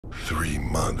3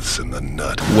 months in the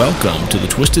nut. Welcome to the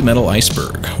Twisted Metal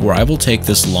Iceberg, where I will take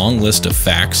this long list of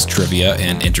facts, trivia,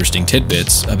 and interesting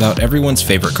tidbits about everyone's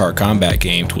favorite car combat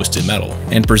game, Twisted Metal,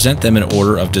 and present them in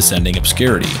order of descending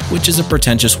obscurity, which is a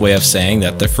pretentious way of saying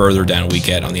that the further down we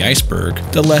get on the iceberg,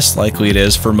 the less likely it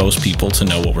is for most people to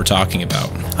know what we're talking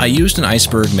about. I used an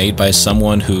iceberg made by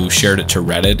someone who shared it to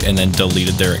Reddit and then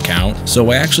deleted their account,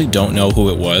 so I actually don't know who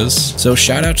it was, so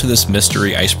shout out to this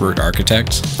mystery iceberg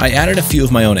architect. I added a few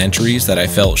of my own entries that I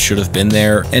felt should have been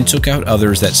there, and took out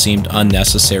others that seemed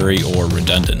unnecessary or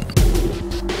redundant.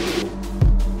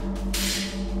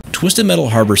 Twisted Metal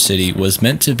Harbor City was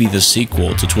meant to be the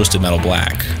sequel to Twisted Metal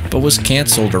Black, but was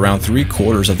cancelled around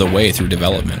 3/4 of the way through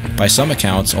development, by some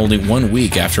accounts only 1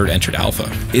 week after it entered alpha.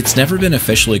 It's never been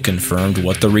officially confirmed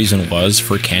what the reason was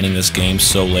for canning this game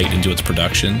so late into its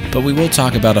production, but we will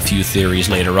talk about a few theories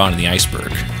later on in the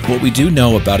iceberg. What we do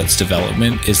know about its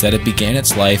development is that it began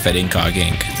its life at Incog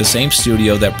Inc., the same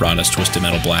studio that brought us Twisted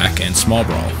Metal Black and Small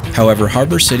Brawl. However,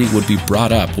 Harbor City would be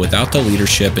brought up without the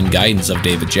leadership and guidance of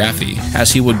David Jaffe,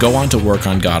 as he would go on to work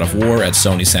on God of War at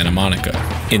Sony Santa Monica.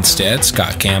 Instead,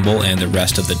 Scott Campbell and the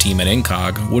rest of the team at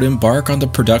Incog would embark on the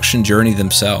production journey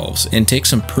themselves and take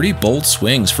some pretty bold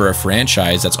swings for a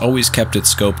franchise that's always kept its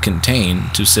scope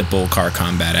contained to simple car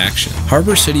combat action.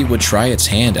 Harbor City would try its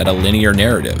hand at a linear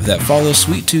narrative that follows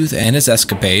Sweet Tooth and his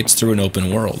escapades through an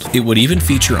open world. It would even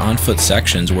feature on-foot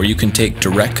sections where you can take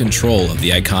direct control of the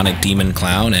iconic demon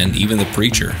clown and even the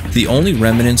preacher. The only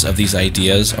remnants of these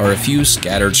ideas are a few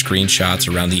scattered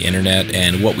screenshots around the internet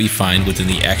and what we find within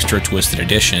the extra twisted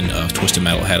edition of Twisted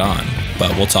Metal Head On,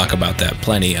 but we'll talk about that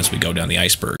plenty as we go down the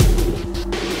iceberg.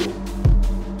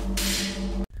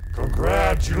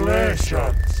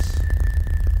 Congratulations!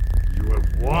 You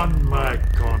have won my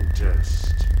contest.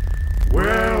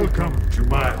 Welcome to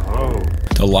my home.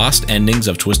 The lost endings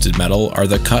of Twisted Metal are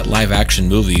the cut live-action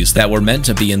movies that were meant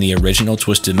to be in the original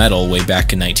Twisted Metal way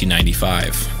back in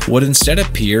 1995. What instead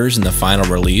appears in the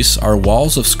final release are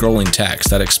walls of scrolling text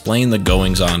that explain the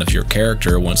goings-on of your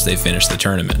character once they finish the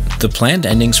tournament. The planned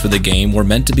endings for the game were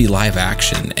meant to be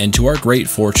live-action, and to our great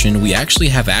fortune, we actually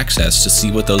have access to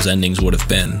see what those endings would have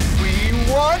been.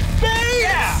 We want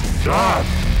base! Done!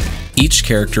 Each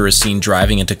character is seen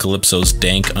driving into Calypso's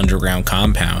dank underground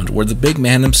compound, where the big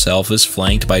man himself is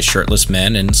flanked by shirtless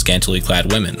men and scantily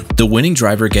clad women. The winning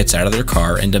driver gets out of their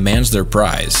car and demands their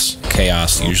prize.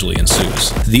 Chaos usually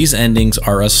ensues. These endings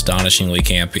are astonishingly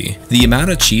campy. The amount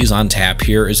of cheese on tap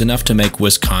here is enough to make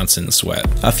Wisconsin sweat.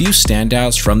 A few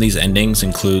standouts from these endings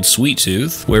include Sweet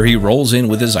Tooth, where he rolls in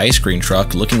with his ice cream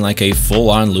truck looking like a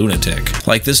full-on lunatic.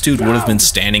 Like this dude would have been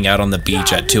standing out on the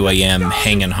beach at 2 AM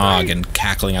hanging hog and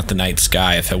cackling at the night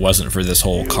sky if it wasn't for this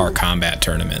whole car combat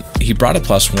tournament. He brought a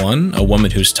 +1, a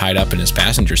woman who's tied up in his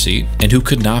passenger seat, and who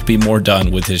could not be more done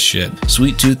with his shit.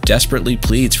 Sweet Tooth desperately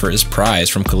pleads for his prize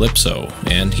from Calypso,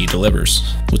 and he delivers.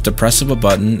 With the press of a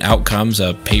button, out comes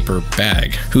a paper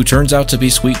bag, who turns out to be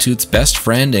Sweet Tooth's best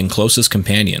friend and closest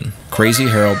companion, Crazy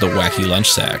Harold the Wacky Lunch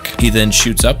Sack. He then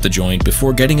shoots up the joint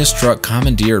before getting his truck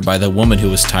commandeered by the woman who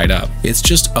was tied up. It's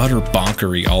just utter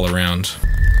bonkery all around.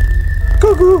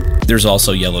 There's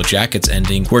also Yellow Jacket's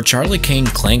ending, where Charlie Kane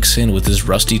clanks in with his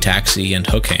rusty taxi and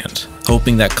hook hand,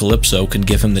 hoping that Calypso can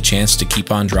give him the chance to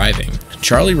keep on driving.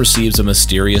 Charlie receives a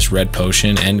mysterious red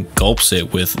potion and gulps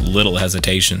it with little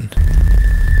hesitation.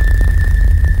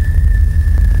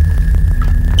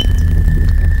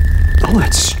 Oh,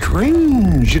 that's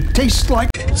strange. It tastes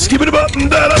like... Skip it up and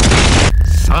down.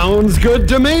 Sounds good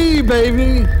to me,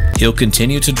 baby. He'll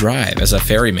continue to drive as a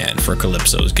ferryman for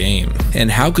Calypso's game.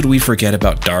 And how could we forget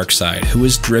about Darkseid, who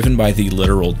is driven by the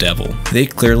literal devil? They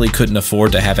clearly couldn't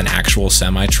afford to have an actual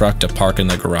semi-truck to park in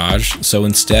the garage, so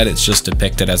instead it's just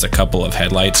depicted as a couple of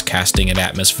headlights casting an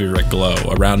atmospheric glow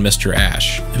around Mr.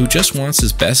 Ash, who just wants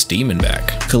his best demon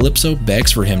back. Calypso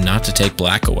begs for him not to take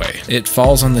Black away. It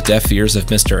falls on the deaf ears of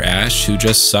Mr. Ash, who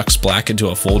just sucks Black into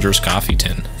a Folgers coffee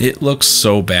tin. It looks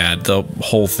so bad, the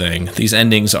whole thing. These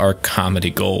endings are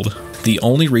comedy gold. The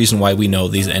only reason why we know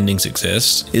these endings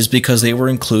exist is because they were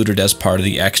included as part of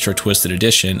the extra twisted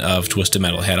edition of Twisted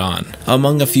Metal Head On,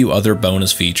 among a few other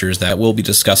bonus features that we'll be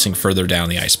discussing further down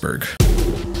the iceberg.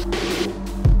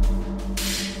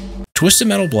 Twisted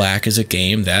Metal Black is a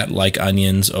game that, like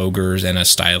onions, ogres, and a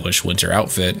stylish winter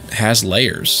outfit, has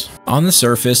layers. On the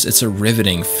surface, it's a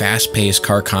riveting, fast-paced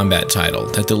car combat title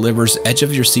that delivers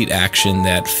edge-of-your-seat action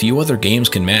that few other games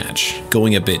can match.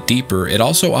 Going a bit deeper, it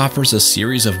also offers a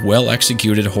series of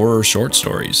well-executed horror short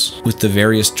stories, with the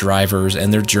various drivers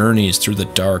and their journeys through the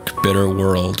dark, bitter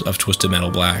world of Twisted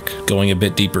Metal Black. Going a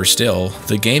bit deeper still,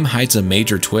 the game hides a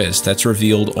major twist that's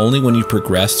revealed only when you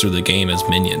progress through the game as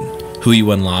Minion. who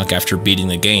you unlock after beating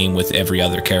the game with every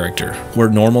other character. Where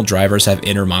normal drivers have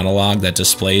inner monologue that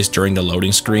displays during the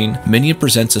loading screen, Minion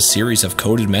presents a series of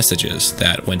coded messages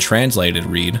that, when translated,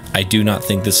 read, "I do not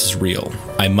think this is real.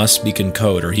 I must speak in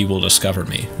code or he will discover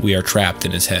me. We are trapped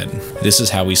in his head. This is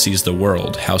how he sees the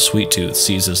world, how Sweet Tooth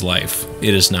sees his life.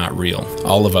 It is not real.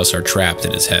 All of us are trapped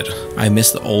in his head. I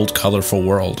miss the old colorful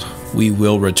world. We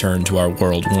will return to our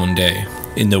world one day.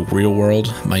 In the real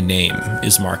world, my name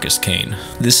is Marcus Kane."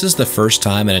 This is the first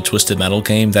time in a Twisted Metal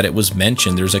game that it was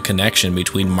mentioned there's a connection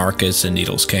between Marcus and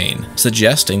Needles Kane,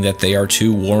 suggesting that they are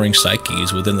two warring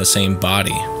psyches within the same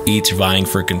body, each vying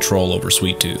for control over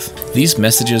Sweet Tooth. These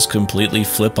messages completely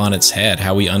flip on its head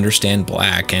how we understand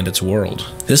Black and its world.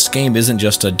 This game isn't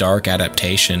just a dark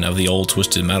adaptation of the old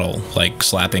Twisted Metal, like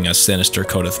slapping a sinister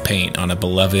coat of paint on a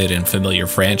beloved and familiar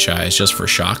franchise just for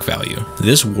shock value.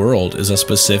 This world is a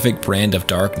specific brand of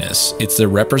darkness. It's the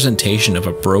representation of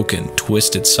a broken,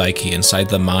 twisted psyche inside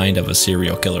the mind of a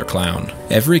serial killer clown.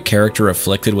 Every character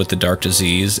afflicted with the dark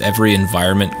disease, every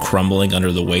environment crumbling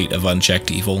under the weight of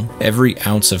unchecked evil, every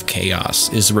ounce of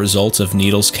chaos is the result of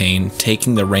Needles Kane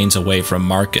taking the reins away from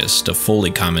Marcus to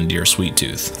fully commandeer Sweet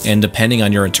Tooth. And depending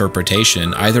on your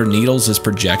interpretation, either Needles is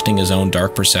projecting his own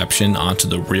dark perception onto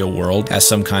the real world as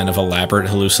some kind of elaborate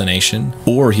hallucination,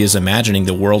 or he is imagining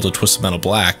the world of Twisted Metal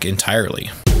Black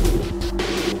entirely.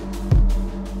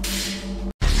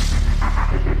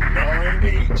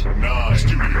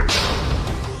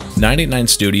 989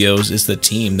 Studios is the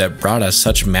team that brought us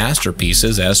such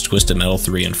masterpieces as Twisted Metal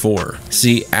 3 and 4.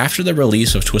 See, after the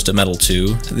release of Twisted Metal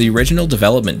 2, the original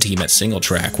development team at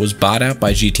Singletrack was bought out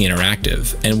by GT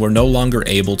Interactive and were no longer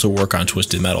able to work on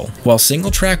Twisted Metal. While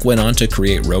Singletrack went on to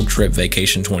create Road Trip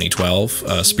Vacation 2012,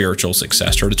 a spiritual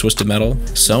successor to Twisted Metal,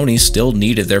 Sony still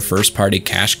needed their first-party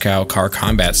cash cow car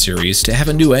combat series to have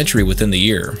a new entry within the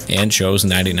year, and chose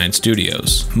 989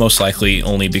 Studios, most likely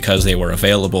only because they were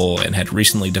available and had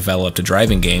recently developed a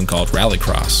driving game called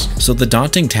Rallycross. So the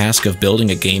daunting task of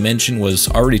building a game engine was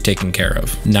already taken care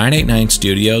of. 989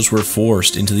 Studios were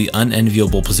forced into the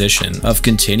unenviable position of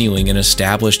continuing an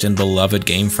established and beloved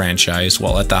game franchise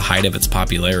while at the height of its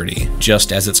popularity,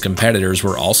 just as its competitors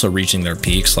were also reaching their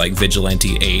peaks like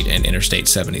Vigilante 8 and Interstate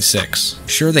 76.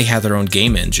 Sure, they had their own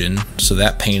game engine, so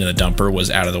that pain in the dumper was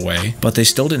out of the way, but they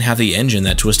still didn't have the engine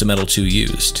that Twisted Metal 2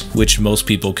 used, which most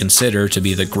people consider to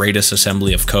be the greatest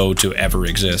assembly of code to ever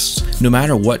exist. No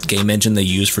matter what game engine they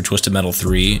used for Twisted Metal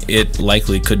 3, it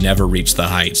likely could never reach the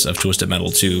heights of Twisted Metal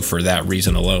 2 for that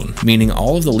reason alone, meaning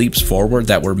all of the leaps forward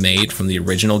that were made from the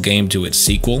original game to its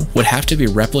sequel would have to be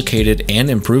replicated and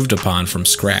improved upon from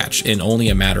scratch in only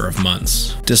a matter of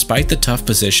months. Despite the tough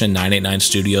position 989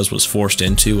 Studios was forced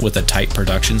into with a tight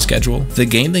production schedule, the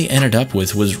game they ended up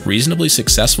with was reasonably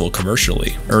successful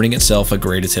commercially, earning itself a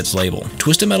greatest hits label.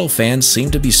 Twisted Metal fans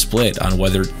seem to be split on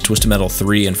whether Twisted Metal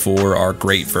 3 and 4 are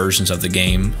great versions of the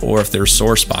game, or if there's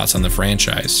sore spots on the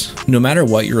franchise. No matter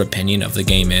what your opinion of the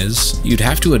game is, you'd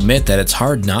have to admit that it's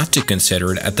hard not to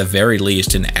consider it at the very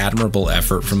least an admirable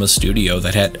effort from a studio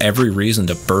that had every reason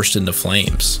to burst into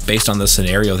flames, based on the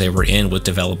scenario they were in with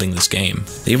developing this game.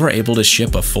 They were able to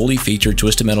ship a fully featured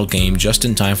Twisted Metal game just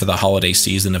in time for the holiday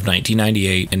season of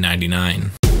 1998 and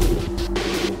 99.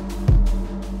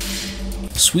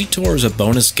 Sweet Tour is a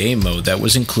bonus game mode that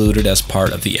was included as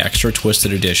part of the extra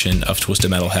Twisted edition of Twisted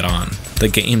Metal Head-On, the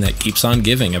game that keeps on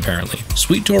giving apparently.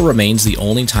 Sweet Tour remains the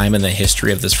only time in the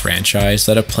history of this franchise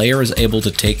that a player is able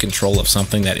to take control of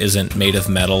something that isn't made of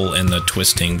metal and the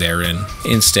twisting therein.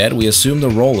 Instead, we assume the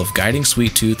role of guiding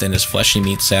Sweet Tooth and his fleshy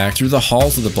meat sack through the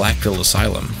halls of the Black Pill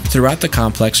Asylum. Throughout the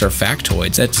complex are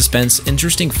factoids that dispense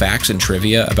interesting facts and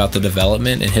trivia about the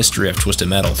development and history of Twisted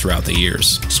Metal throughout the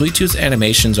years. Sweet Tooth's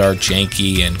animations are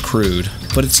janky and crude,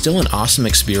 but it's still an awesome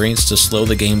experience to slow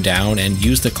the game down and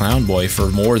use the Clown Boy for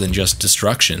more than just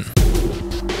destruction.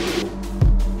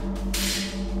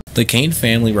 The Kane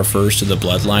family refers to the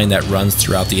bloodline that runs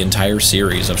throughout the entire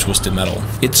series of Twisted Metal.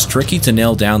 It's tricky to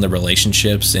nail down the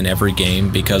relationships in every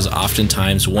game because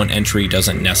oftentimes one entry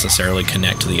doesn't necessarily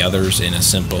connect to the others in a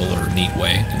simple or neat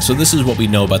way. So this is what we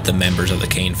know about the members of the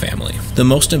Kane family. The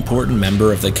most important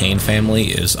member of the Kane family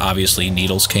is obviously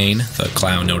Needles Kane, the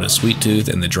clown known as Sweet Tooth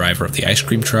and the driver of the ice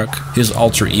cream truck. His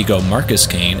alter ego Marcus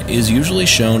Kane is usually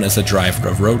shown as the driver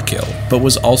of Roadkill, but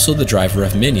was also the driver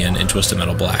of Minion in Twisted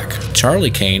Metal Black.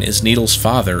 Charlie Kane is Needles'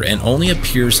 father and only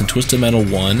appears in Twisted Metal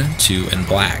 1, 2, and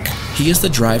Black. He is the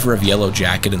driver of Yellow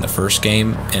Jacket in the first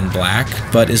game and Black,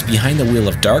 but is behind the wheel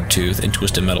of Darktooth in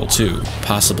Twisted Metal 2,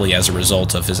 possibly as a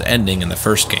result of his ending in the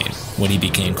first game, when he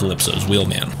became Calypso's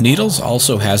wheelman. Needles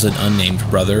also has an unnamed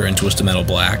brother in Twisted Metal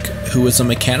Black, who is a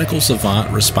mechanical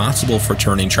savant responsible for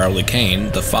turning Charlie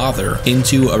Kane, the father,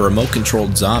 into a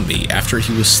remote-controlled zombie after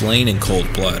he was slain in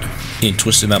cold blood. In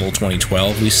Twisted Metal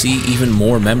 2012, we see even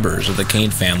more members of the Kane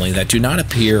family that do not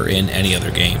appear in any other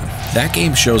game. That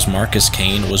game shows Marcus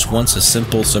Kane was once a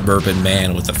simple suburban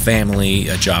man with a family,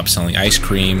 a job selling ice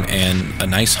cream, and a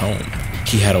nice home.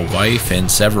 He had a wife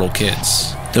and several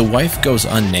kids. The wife goes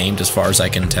unnamed as far as I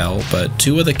can tell, but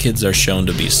two of the kids are shown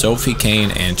to be Sophie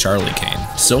Kane and Charlie Kane.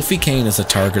 Sophie Kane is the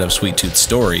target of Sweet Tooth's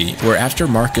story, where after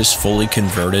Marcus fully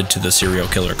converted to the serial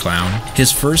killer clown,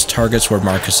 his first targets were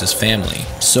Marcus's family.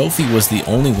 Sophie was the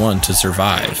only one to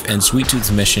survive, and Sweet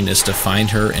Tooth's mission is to find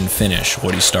her and finish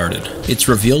what he started. It's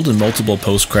revealed in multiple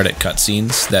post-credit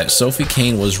cutscenes that Sophie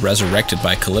Kane was resurrected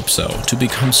by Calypso to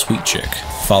become Sweet Chick.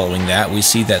 Following that, we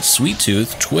see that Sweet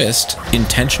Tooth, Twist,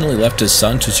 intentionally left his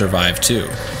son to survive too,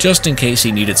 just in case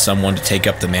he needed someone to take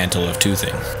up the mantle of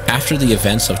toothing. After the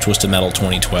events of Twisted Metal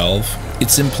 2012,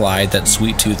 it's implied that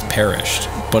Sweet Tooth perished,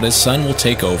 but his son will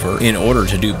take over in order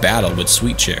to do battle with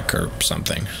Sweet Chick or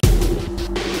something.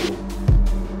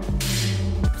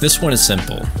 This one is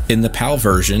simple. In the PAL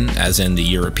version, as in the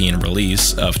European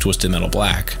release of Twisted Metal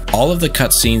Black, all of the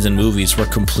cutscenes and movies were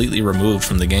completely removed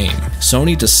from the game.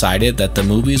 Sony decided that the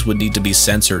movies would need to be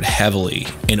censored heavily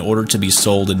in order to be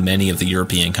sold in many of the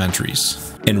European countries.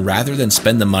 And rather than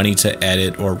spend the money to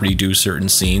edit or redo certain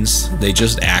scenes, they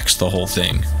just axed the whole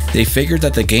thing. They figured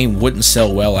that the game wouldn't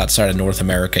sell well outside of North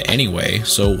America anyway,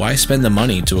 so why spend the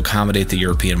money to accommodate the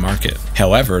European market?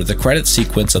 However, the credit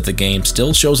sequence of the game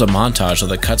still shows a montage of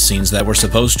the cutscenes that were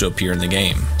supposed to appear in the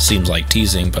game. Seems like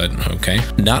teasing, but okay.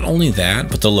 Not only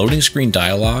that, but the loading screen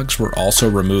dialogues were also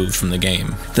removed from the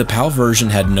game. The PAL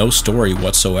version had no story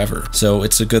whatsoever, so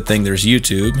it's a good thing there's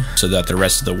YouTube, so that the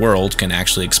rest of the world can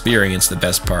actually experience the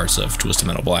best parts of Twisted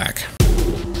Metal Black.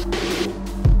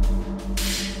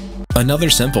 Another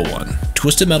simple one.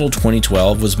 Twisted Metal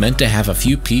 2012 was meant to have a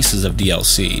few pieces of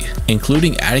DLC,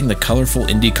 including adding the colorful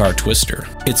IndyCar Twister.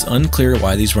 It's unclear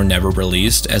why these were never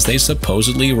released, as they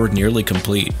supposedly were nearly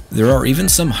complete. There are even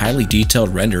some highly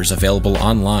detailed renders available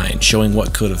online showing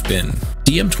what could have been.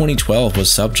 TM 2012 was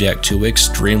subject to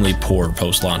extremely poor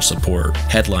post-launch support,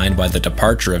 headlined by the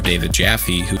departure of David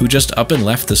Jaffe, who just up and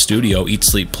left the studio Eat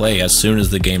Sleep Play as soon as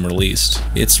the game released.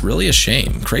 It's really a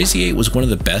shame. Crazy 8 was one of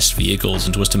the best vehicles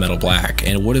in Twisted Metal Black,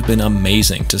 and it would have been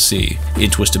amazing to see in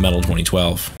Twisted Metal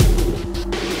 2012.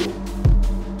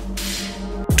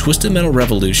 Twisted Metal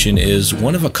Revolution is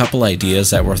one of a couple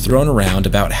ideas that were thrown around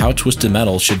about how Twisted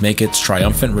Metal should make its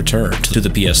triumphant return to the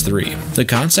PS3. The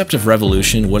concept of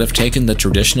Revolution would have taken the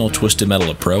traditional Twisted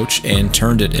Metal approach and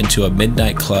turned it into a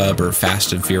midnight club or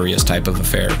Fast and Furious type of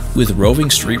affair, with roving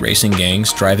street racing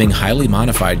gangs driving highly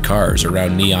modified cars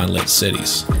around neon-lit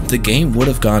cities. The game would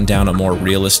have gone down a more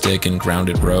realistic and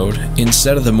grounded road,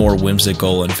 instead of the more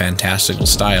whimsical and fantastical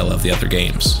style of the other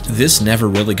games. This never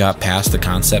really got past the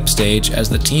concept stage, as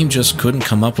the team just couldn't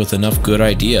come up with enough good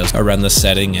ideas around the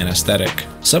setting and aesthetic.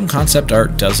 Some concept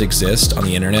art does exist on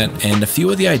the internet, and a few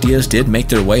of the ideas did make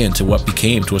their way into what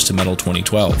became Twisted Metal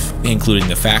 2012, including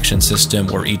the faction system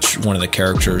where each one of the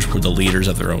characters were the leaders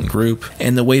of their own group,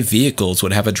 and the way vehicles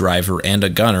would have a driver and a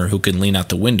gunner who can lean out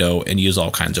the window and use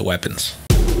all kinds of weapons.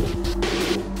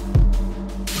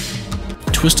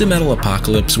 Twisted Metal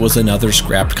Apocalypse was another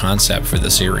scrapped concept for the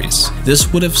series.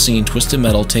 This would have seen Twisted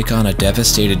Metal take on a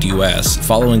devastated US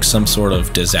following some sort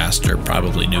of disaster,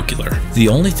 probably nuclear. The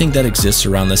only thing that exists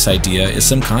around this idea is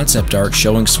some concept art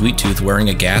showing Sweet Tooth wearing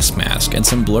a gas mask and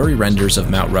some blurry renders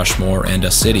of Mount Rushmore and a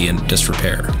city in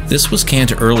disrepair. This was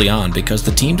canned early on because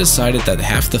the team decided that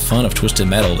half the fun of Twisted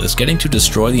Metal is getting to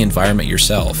destroy the environment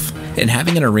yourself, and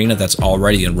having an arena that's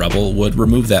already in rubble would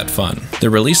remove that fun. The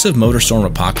release of Motorstorm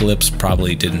Apocalypse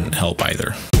probably didn't help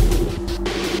either.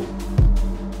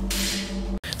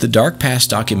 The Dark Past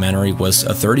documentary was a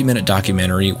 30-minute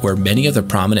documentary where many of the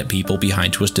prominent people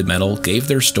behind Twisted Metal gave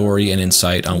their story and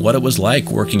insight on what it was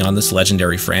like working on this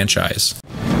legendary franchise.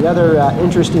 The other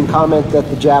interesting comment that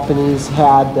the Japanese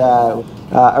had,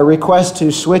 a request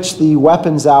to switch the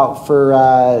weapons out for,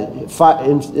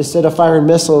 instead of firing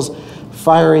missiles,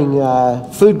 firing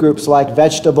food groups like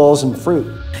vegetables and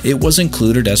fruit. It was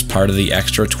included as part of the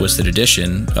extra Twisted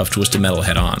edition of Twisted Metal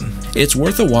Head On. It's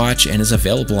worth a watch and is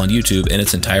available on YouTube in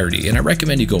its entirety, and I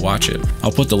recommend you go watch it.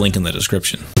 I'll put the link in the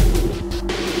description.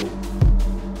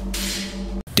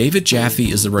 David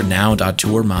Jaffe is the renowned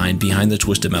auteur mind behind the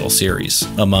Twisted Metal series,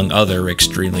 among other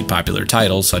extremely popular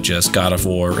titles such as God of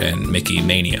War and Mickey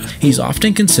Mania. He's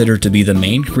often considered to be the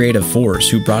main creative force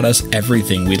who brought us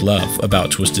everything we love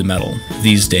about Twisted Metal.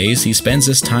 These days, he spends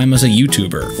his time as a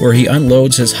YouTuber, where he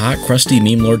unloads his hot, crusty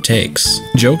meme lord takes.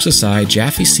 Jokes aside,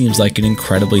 Jaffe seems like an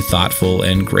incredibly thoughtful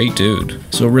and great dude,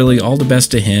 so really all the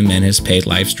best to him and his paid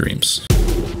live streams.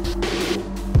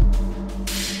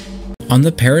 On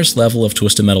the Paris level of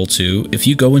Twisted Metal 2, if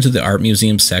you go into the art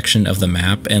museum section of the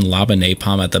map and lob a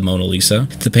napalm at the Mona Lisa,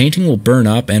 the painting will burn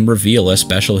up and reveal a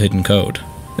special hidden code.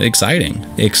 Exciting,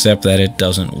 except that it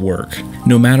doesn't work.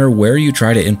 No matter where you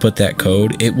try to input that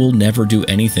code, it will never do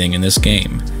anything in this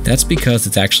game. That's because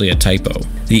it's actually a typo.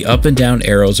 The up and down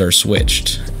arrows are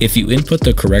switched. If you input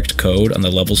the correct code on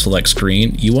the level select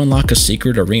screen, you unlock a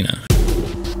secret arena.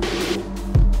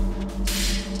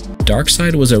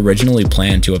 Darkseid was originally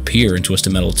planned to appear in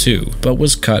Twisted Metal 2, but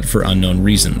was cut for unknown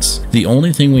reasons. The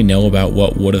only thing we know about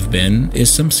what would have been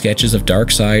is some sketches of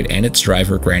Darkseid and its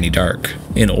driver Granny Dark,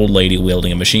 an old lady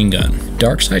wielding a machine gun.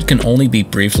 Darkseid can only be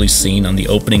briefly seen on the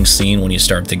opening scene when you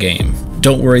start the game.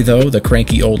 Don't worry though, the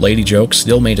cranky old lady joke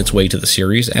still made its way to the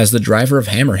series as the driver of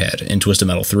Hammerhead in Twisted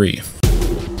Metal 3.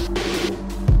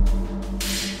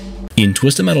 In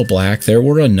Twisted Metal Black, there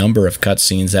were a number of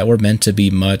cutscenes that were meant to be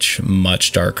much,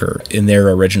 much darker in their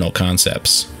original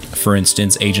concepts. For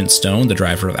instance, Agent Stone, the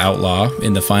driver of Outlaw,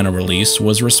 in the final release,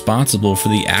 was responsible for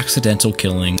the accidental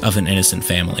killing of an innocent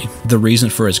family. The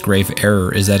reason for his grave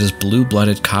error is that his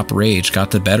blue-blooded cop rage got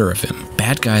the better of him.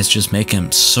 Bad guys just make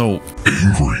him so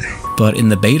angry. But in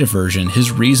the beta version,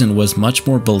 his reason was much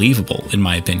more believable, in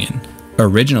my opinion.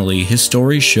 Originally, his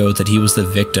story showed that he was the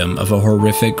victim of a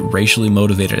horrific, racially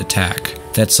motivated attack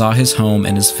that saw his home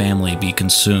and his family be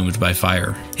consumed by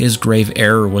fire. His grave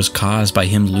error was caused by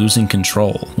him losing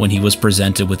control when he was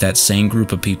presented with that same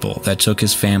group of people that took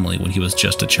his family when he was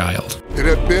just a child. It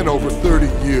had been over 30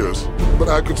 years, but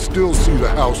I could still see the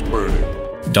house burning.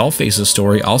 Dollface's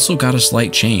story also got a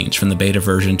slight change from the beta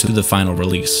version to the final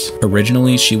release.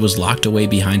 Originally, she was locked away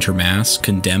behind her mask,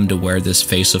 condemned to wear this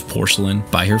face of porcelain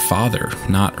by her father,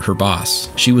 not her boss.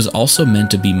 She was also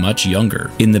meant to be much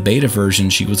younger. In the beta version,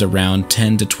 she was around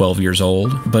 10 to 12 years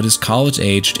old, but is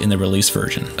college-aged in the release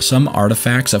version. Some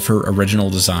artifacts of her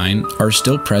original design are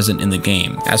still present in the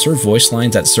game, as her voice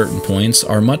lines at certain points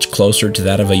are much closer to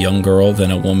that of a young girl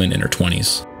than a woman in her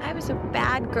 20s. I was a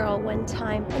bad girl one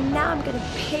time, and now I'm gonna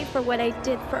pay for what I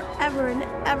did forever and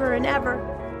ever and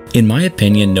ever. In my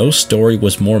opinion, no story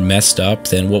was more messed up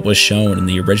than what was shown in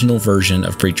the original version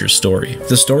of Preacher's story.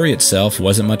 The story itself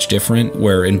wasn't much different,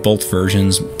 where in both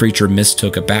versions, Preacher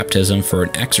mistook a baptism for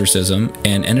an exorcism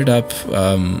and ended up,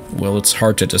 well, it's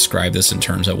hard to describe this in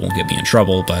terms that won't get me in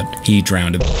trouble, but he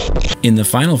drowned. In the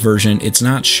final version, it's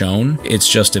not shown, it's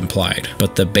just implied.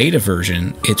 But the beta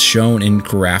version, it's shown in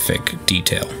graphic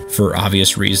detail. For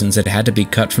obvious reasons, it had to be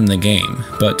cut from the game,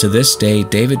 but to this day,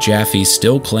 David Jaffe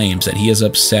still claims that he is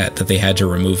upset that they had to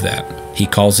remove that. He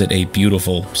calls it a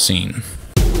beautiful scene.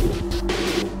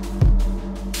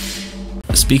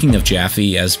 Speaking of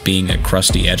Jaffe as being a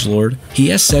crusty edgelord, he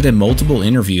has said in multiple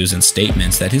interviews and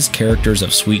statements that his characters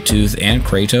of Sweet Tooth and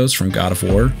Kratos from God of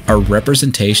War are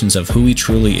representations of who he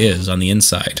truly is on the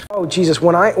inside. Oh Jesus,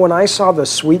 when I saw the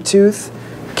Sweet Tooth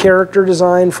character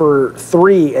design for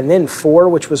 3 and then 4,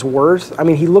 which was worse, I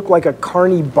mean, he looked like a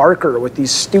Carney Barker with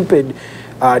these stupid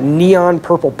neon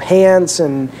purple pants,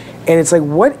 and it's like,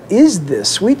 what is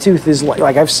this? Sweet Tooth is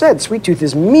like I've said, Sweet Tooth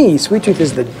is me. Sweet Tooth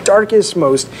is the darkest,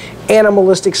 most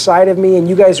animalistic side of me, and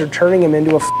you guys are turning him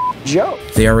into a joke.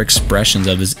 They are expressions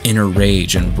of his inner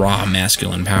rage and raw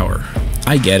masculine power.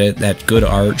 I get it that good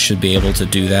art should be able to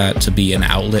do that, to be an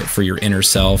outlet for your inner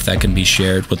self that can be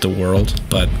shared with the world,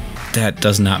 but that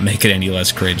does not make it any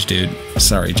less cringe, dude.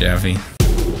 Sorry, Jaffe.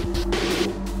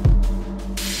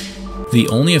 The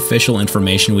only official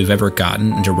information we've ever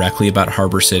gotten directly about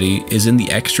Harbor City is in the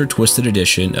extra Twisted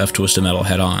edition of Twisted Metal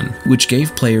Head On, which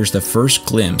gave players the first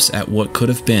glimpse at what could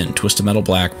have been Twisted Metal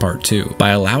Black Part 2, by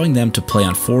allowing them to play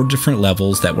on 4 different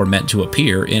levels that were meant to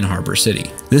appear in Harbor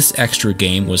City. This extra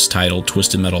game was titled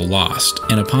Twisted Metal Lost,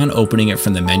 and upon opening it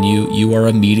from the menu, you are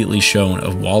immediately shown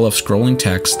a wall of scrolling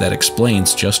text that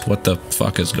explains just what the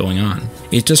fuck is going on.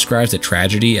 It describes a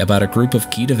tragedy about a group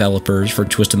of key developers for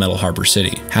Twisted Metal Harbor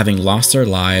City, having lost their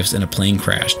lives in a plane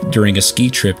crash during a ski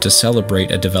trip to celebrate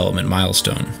a development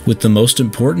milestone. With the most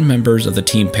important members of the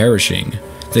team perishing,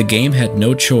 the game had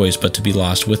no choice but to be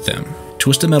lost with them.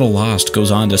 Twisted Metal Lost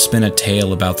goes on to spin a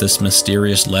tale about this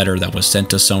mysterious letter that was sent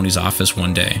to Sony's office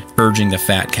one day, urging the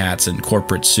fat cats in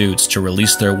corporate suits to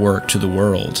release their work to the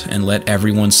world and let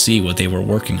everyone see what they were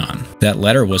working on. That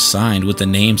letter was signed with the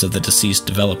names of the deceased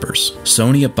developers.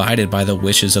 Sony abided by the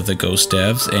wishes of the Ghost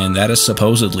devs, and that is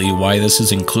supposedly why this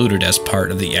is included as part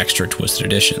of the extra Twisted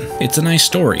Edition. It's a nice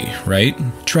story, right?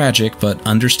 Tragic, but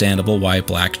understandable why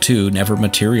Black 2 never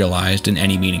materialized in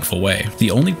any meaningful way. The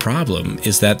only problem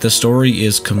is that the story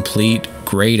is complete,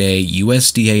 grade A,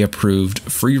 USDA approved,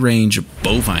 free-range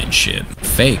bovine shit.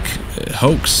 Fake.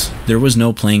 Hoax. There was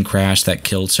no plane crash that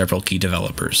killed several key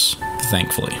developers,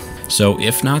 thankfully. So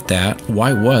if not that,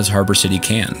 why was Harbor City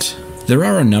canned? There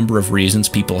are a number of reasons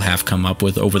people have come up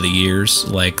with over the years,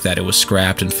 like that it was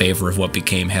scrapped in favor of what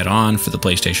became Head-On for the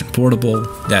PlayStation Portable,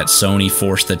 that Sony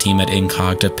forced the team at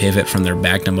Incog to pivot from their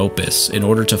magnum opus in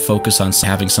order to focus on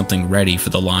having something ready for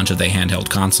the launch of the handheld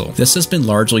console. This has been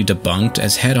largely debunked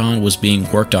as Head-On was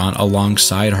being worked on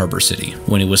alongside Harbor City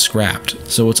when it was scrapped,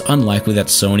 so it's unlikely that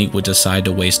Sony would decide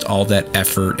to waste all that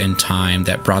effort and time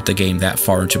that brought the game that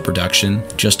far into production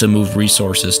just to move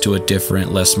resources to a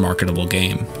different, less marketable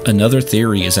game. Another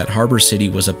theory is that Harbor City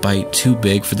was a bite too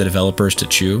big for the developers to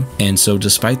chew, and so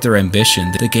despite their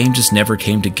ambition, the game just never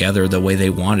came together the way they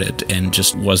wanted and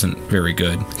just wasn't very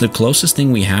good. The closest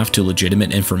thing we have to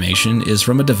legitimate information is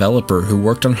from a developer who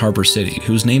worked on Harbor City,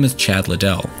 whose name is Chad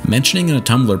Liddell, mentioning in a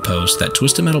Tumblr post that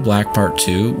Twisted Metal Black Part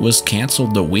 2 was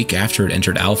cancelled the week after it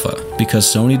entered alpha,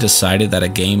 because Sony decided that a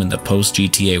game in the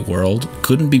post-GTA world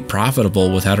couldn't be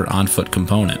profitable without an on-foot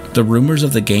component. The rumors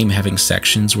of the game having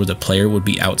sections where the player would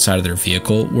be outside of their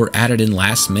vehicle were added in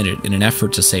last minute in an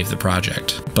effort to save the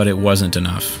project, but it wasn't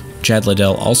enough. Chad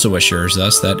Liddell also assures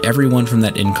us that everyone from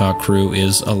that Incog crew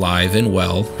is alive and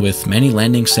well, with many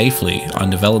landing safely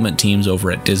on development teams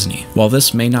over at Disney. While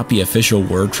this may not be official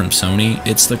word from Sony,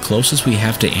 it's the closest we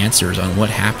have to answers on what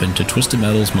happened to Twisted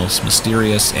Metal's most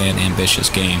mysterious and ambitious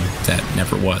game that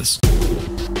never was.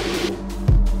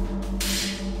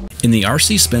 In the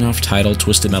RC spin-off titled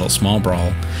Twisted Metal Small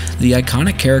Brawl, the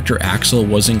iconic character Axel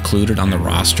was included on the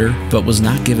roster, but was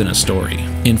not given a story.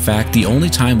 In fact, the only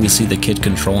time we see the kid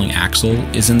controlling Axel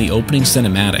is in the opening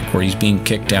cinematic where he's being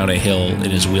kicked down a hill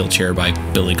in his wheelchair by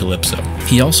Billy Calypso.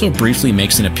 He also briefly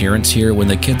makes an appearance here when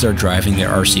the kids are driving their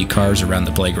RC cars around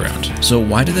the playground. So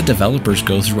why did the developers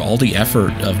go through all the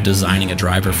effort of designing a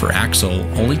driver for Axel,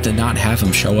 only to not have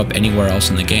him show up anywhere else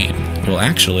in the game? Well,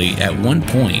 actually, at one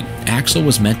point, Axel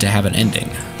was meant to have an ending,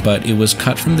 but it was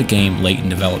cut from the game late in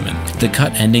development. The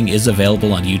cut ending is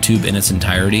available on YouTube in its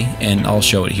entirety, and I'll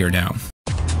show it here now.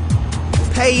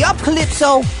 Pay up,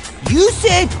 Calypso! You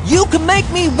said you could make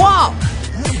me walk!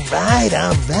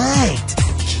 Alright.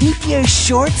 Keep your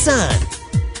shorts on.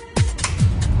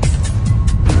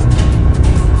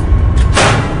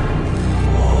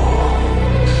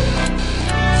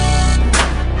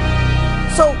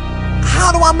 So,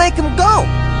 how do I make him go?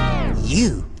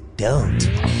 You don't.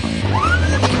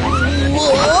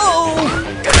 Whoa!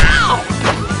 Ow!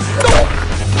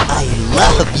 I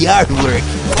love yard work.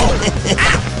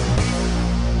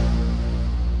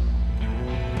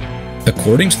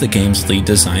 According to the game's lead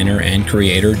designer and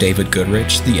creator David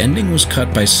Goodrich, the ending was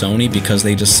cut by Sony because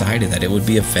they decided that it would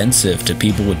be offensive to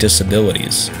people with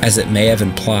disabilities, as it may have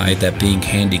implied that being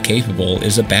handy-capable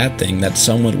is a bad thing that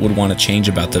someone would want to change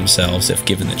about themselves if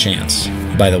given the chance.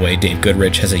 By the way, Dave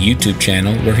Goodrich has a YouTube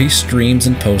channel where he streams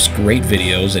and posts great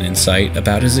videos and insight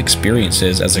about his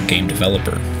experiences as a game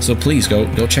developer, so please go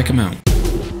check him out.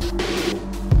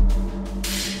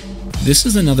 This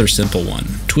is another simple one.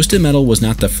 Twisted Metal was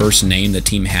not the first name the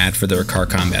team had for their Car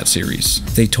Combat series.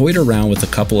 They toyed around with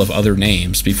a couple of other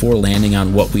names before landing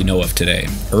on what we know of today.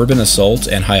 Urban Assault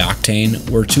and High Octane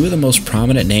were two of the most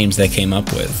prominent names they came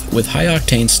up with High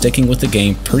Octane sticking with the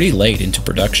game pretty late into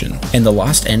production. And the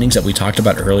lost endings that we talked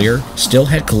about earlier still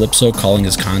had Calypso calling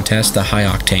his contest the High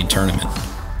Octane Tournament.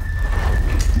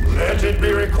 Let it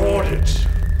be recorded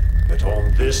that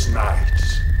on this night,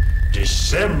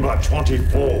 December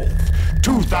 24th,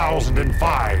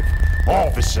 2005,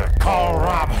 Officer Carl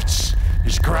Roberts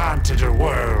is granted a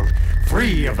world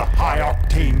free of the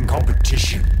high-octane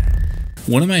competition.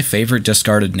 One of my favorite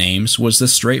discarded names was the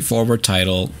straightforward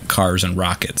title, Cars and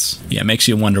Rockets. Yeah, it makes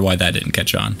you wonder why that didn't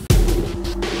catch on.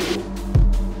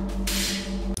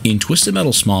 In Twisted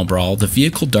Metal Small Brawl, the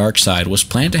vehicle Darkside was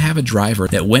planned to have a driver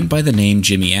that went by the name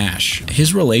Jimmy Ash.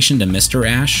 His relation to Mr.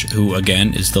 Ash, who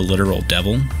again is the literal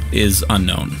devil, is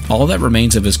unknown. All that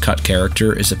remains of his cut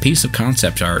character is a piece of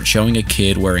concept art showing a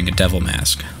kid wearing a devil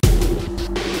mask.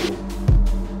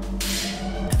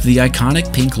 The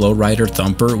iconic pink lowrider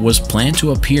Thumper was planned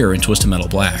to appear in Twisted Metal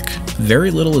Black.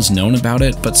 Very little is known about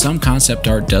it, but some concept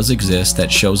art does exist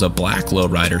that shows a black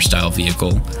lowrider style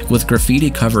vehicle with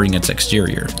graffiti covering its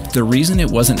exterior. The reason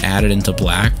it wasn't added into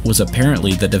black was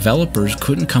apparently the developers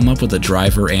couldn't come up with a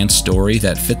driver and story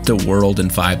that fit the world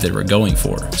and vibe they were going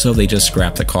for, so they just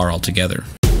scrapped the car altogether.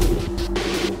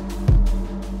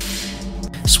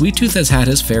 Sweet Tooth has had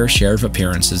his fair share of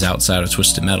appearances outside of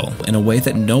Twisted Metal, in a way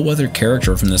that no other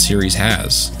character from the series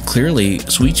has. Clearly,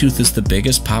 Sweet Tooth is the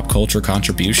biggest pop culture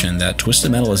contribution that Twisted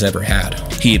Metal has ever had.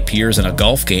 He appears in a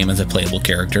golf game as a playable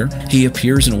character, he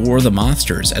appears in War of the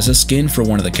Monsters as a skin for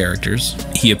one of the characters,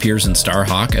 he appears in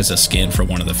Starhawk as a skin for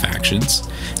one of the factions,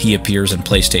 he appears in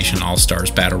PlayStation All-Stars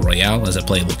Battle Royale as a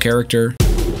playable character.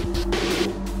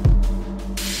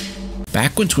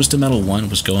 Back when Twisted Metal 1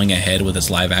 was going ahead with its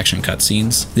live-action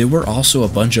cutscenes, there were also a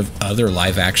bunch of other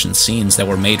live-action scenes that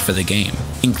were made for the game,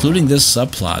 including this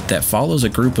subplot that follows a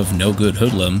group of no-good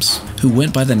hoodlums who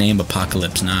went by the name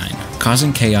Apocalypse 9,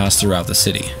 causing chaos throughout the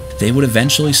city. They would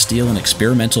eventually steal an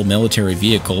experimental military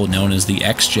vehicle known as the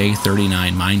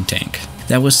XJ-39 mine tank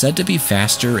that was said to be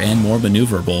faster and more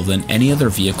maneuverable than any other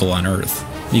vehicle on Earth,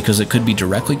 because it could be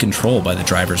directly controlled by the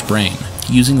driver's brain,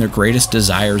 using their greatest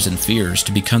desires and fears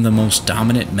to become the most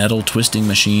dominant metal twisting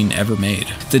machine ever made.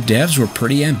 The devs were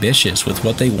pretty ambitious with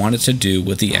what they wanted to do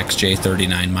with the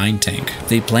XJ-39 mine tank.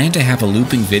 They planned to have a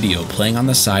looping video playing on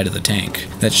the side of the tank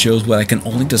that shows what I can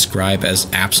only describe as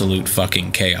absolute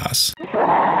fucking chaos.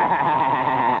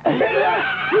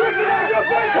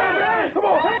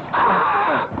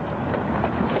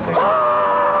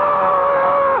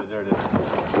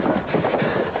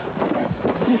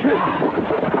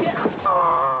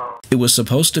 It was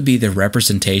supposed to be the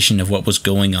representation of what was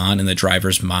going on in the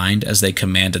driver's mind as they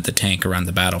commanded the tank around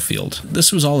the battlefield.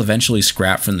 This was all eventually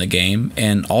scrapped from the game,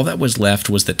 and all that was left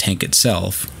was the tank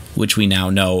itself, which we now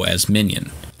know as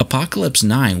Minion. Apocalypse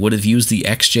 9 would have used the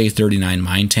XJ-39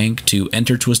 mine tank to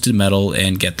enter Twisted Metal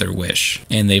and get their wish,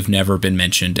 and they've never been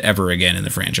mentioned ever again in the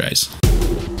franchise.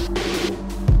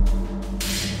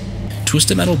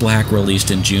 Twisted Metal Black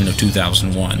released in June of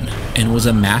 2001, and was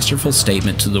a masterful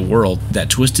statement to the world that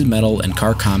Twisted Metal and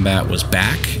car combat was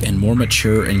back and more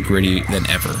mature and gritty than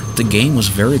ever. The game was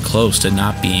very close to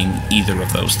not being either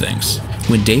of those things.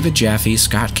 When David Jaffe,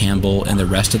 Scott Campbell, and the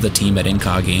rest of the team at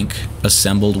Incog Inc.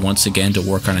 assembled once again to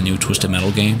work on a new Twisted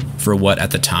Metal game, for what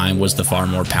at the time was the far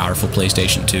more powerful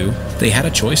PlayStation 2, they had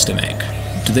a choice to make.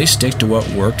 Do they stick to what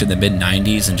worked in the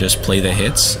mid-90s and just play the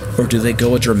hits? Or do they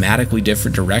go a dramatically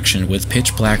different direction with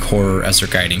pitch black horror as their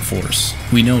guiding force?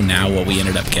 We know now what we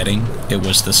ended up getting. It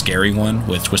was the scary one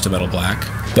with Twisted Metal Black.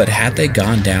 But had they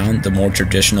gone down the more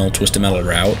traditional Twisted Metal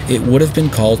route, it would have been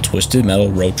called Twisted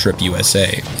Metal Road Trip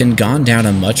USA, and gone down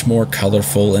a much more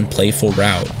colorful and playful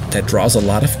route that draws a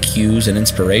lot of cues and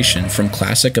inspiration from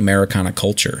classic Americana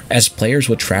culture, as players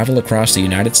would travel across the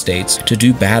United States to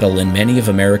do battle in many of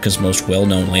America's most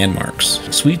well-known landmarks.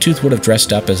 Sweet Tooth would have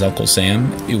dressed up as Uncle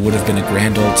Sam. It would have been a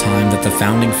grand old time that the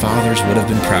founding fathers would have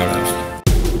been proud of.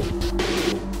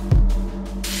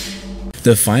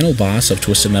 The final boss of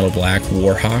Twisted Metal Black,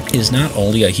 Warhawk, is not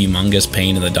only a humongous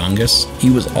pain in the dongus,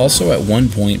 he was also at one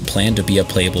point planned to be a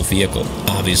playable vehicle.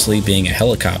 Obviously, being a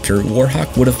helicopter,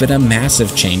 Warhawk would have been a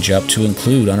massive change-up to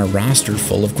include on a roster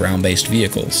full of ground-based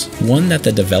vehicles, one that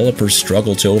the developers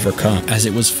struggled to overcome as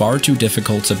it was far too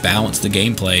difficult to balance the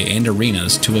gameplay and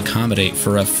arenas to accommodate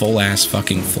for a full-ass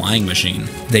fucking flying machine.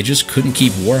 They just couldn't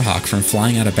keep Warhawk from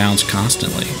flying out of bounds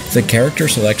constantly. The character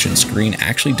selection screen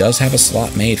actually does have a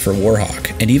slot made for Warhawk,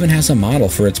 and even has a model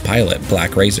for its pilot,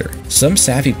 Black Razor. Some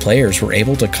savvy players were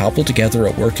able to cobble together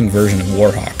a working version of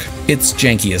Warhawk. It's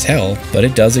janky as hell, but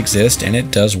it does exist and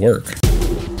it does work.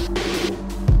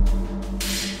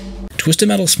 Twisted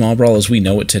Metal Small Brawl as we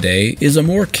know it today is a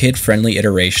more kid-friendly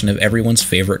iteration of everyone's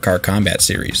favorite car combat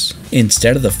series.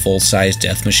 Instead of the full-size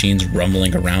death machines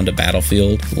rumbling around a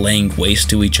battlefield, laying waste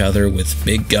to each other with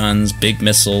big guns, big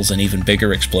missiles, and even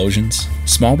bigger explosions,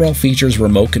 Small Brawl features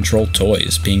remote-controlled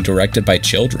toys being directed by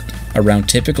children around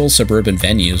typical suburban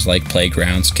venues like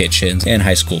playgrounds, kitchens, and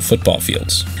high school football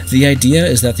fields. The idea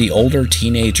is that the older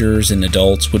teenagers and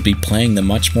adults would be playing the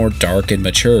much more dark and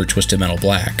mature Twisted Metal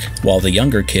Black, while the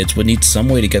younger kids would need some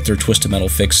way to get their Twisted Metal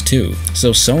fix too.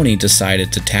 So Sony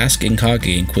decided to task Incog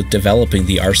Inc. with developing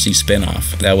the RC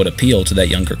spin-off that would appeal to that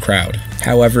younger crowd.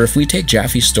 However, if we take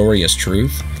Jaffe's story as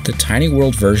truth, The Tiny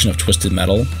World version of Twisted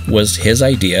Metal was his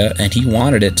idea, and he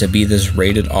wanted it to be this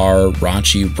rated R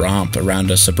raunchy romp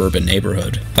around a suburban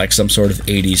neighborhood, like some sort of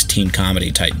 80s teen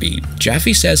comedy type beat.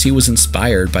 Jaffe says he was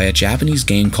inspired by a Japanese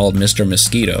game called Mr.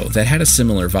 Mosquito that had a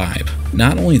similar vibe.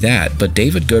 Not only that, but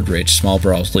David Goodrich, Small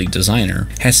Brawl's lead designer,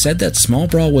 has said that Small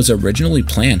Brawl was originally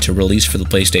planned to release for the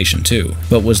PlayStation 2,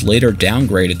 but was later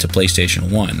downgraded to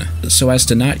PlayStation 1, so as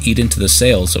to not eat into the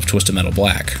sales of Twisted Metal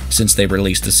Black, since they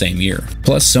released the same year.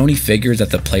 Plus, Sony figured that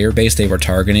the player base they were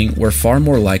targeting were far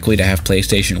more likely to have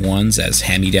PlayStation 1s as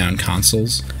hand-me-down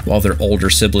consoles, while their older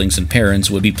siblings and parents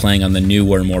would be playing on the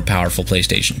newer, more powerful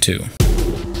PlayStation 2.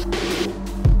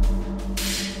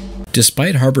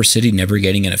 Despite Harbor City never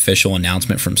getting an official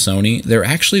announcement from Sony, there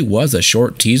actually was a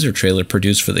short teaser trailer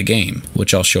produced for the game,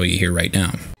 which I'll show you here right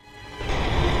now.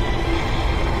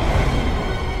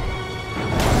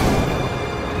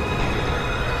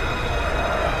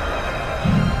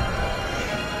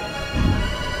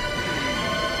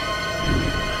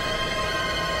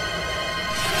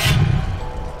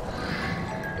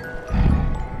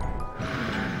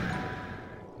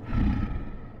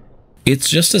 It's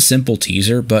just a simple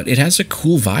teaser, but it has a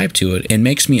cool vibe to it and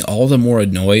makes me all the more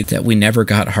annoyed that we never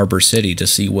got Harbor City to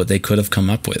see what they could have come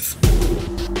up with.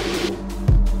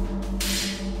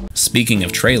 Speaking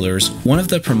of trailers, one of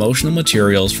the promotional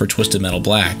materials for Twisted Metal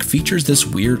Black features this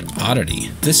weird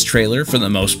oddity. This trailer, for the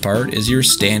most part, is your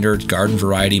standard garden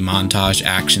variety montage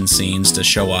action scenes to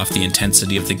show off the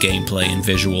intensity of the gameplay and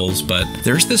visuals, but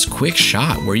there's this quick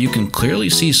shot where you can clearly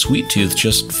see Sweet Tooth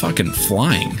just fucking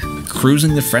flying,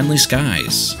 cruising the friendly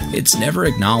skies. It's never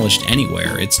acknowledged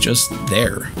anywhere, it's just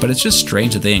there, but it's just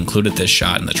strange that they included this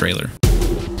shot in the trailer.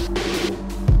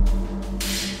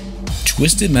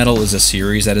 Twisted Metal is a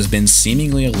series that has been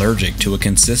seemingly allergic to a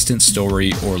consistent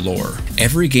story or lore.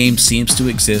 Every game seems to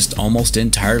exist almost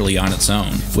entirely on its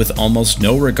own, with almost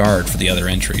no regard for the other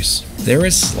entries. There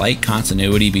is slight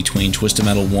continuity between Twisted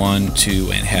Metal 1,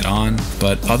 2, and Head On,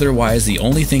 but otherwise the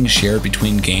only thing shared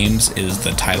between games is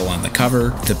the title on the cover,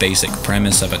 the basic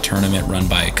premise of a tournament run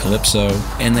by Calypso,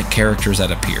 and the characters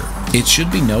that appear. It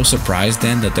should be no surprise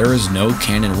then that there is no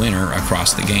canon winner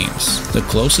across the games. The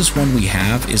closest one we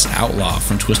have is Outlaw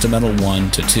from Twisted Metal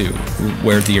 1 to 2,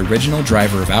 where the original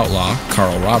driver of Outlaw,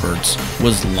 Carl Roberts,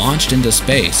 was launched into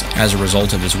space as a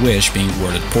result of his wish being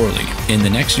worded poorly. In the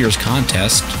next year's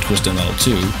contest, Twisted Metal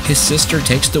 2, his sister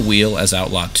takes the wheel as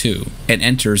Outlaw 2 and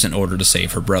enters in order to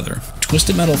save her brother.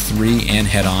 Twisted Metal 3 and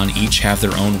Head On each have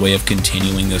their own way of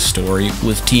continuing this story,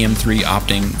 with TM3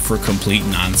 opting for complete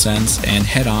nonsense and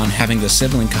Head On having the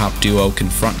sibling cop duo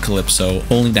confront Calypso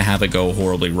only to have it go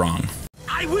horribly wrong.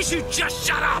 I wish you'd just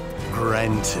shut up!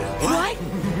 Granted. What?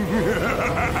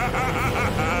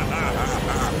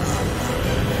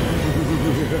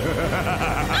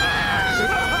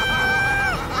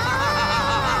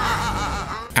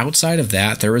 Outside of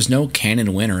that, there is no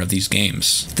canon winner of these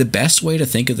games. The best way to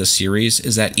think of the series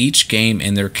is that each game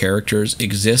and their characters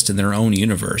exist in their own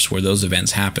universe where those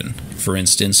events happen. For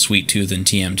instance, Sweet Tooth in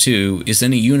TM2 is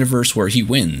in a universe where he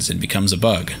wins and becomes a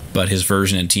bug, but his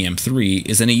version in TM3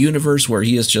 is in a universe where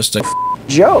he is just a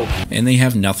joke, and they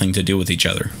have nothing to do with each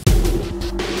other.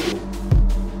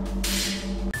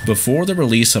 Before the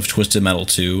release of Twisted Metal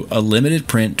 2, a limited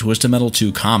print Twisted Metal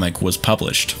 2 comic was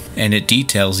published, and it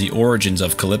details the origins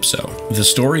of Calypso. The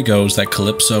story goes that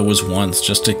Calypso was once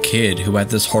just a kid who had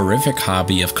this horrific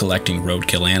hobby of collecting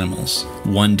roadkill animals.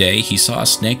 One day, he saw a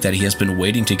snake that he has been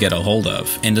waiting to get a hold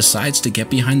of, and decides to get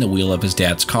behind the wheel of his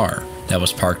dad's car that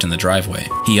was parked in the driveway.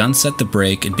 He unset the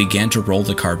brake and began to roll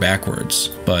the car backwards,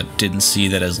 but didn't see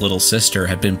that his little sister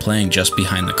had been playing just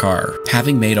behind the car.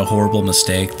 Having made a horrible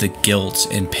mistake, the guilt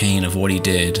and pain of what he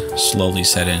did slowly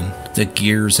set in. The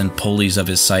gears and pulleys of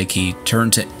his psyche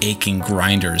turned to aching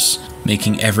grinders,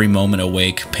 making every moment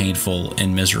awake painful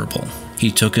and miserable. He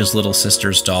took his little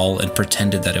sister's doll and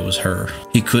pretended that it was her.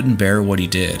 He couldn't bear what he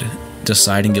did,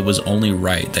 deciding it was only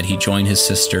right that he join his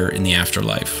sister in the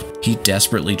afterlife. He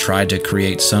desperately tried to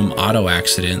create some auto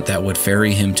accident that would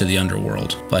ferry him to the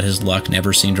underworld, but his luck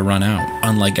never seemed to run out,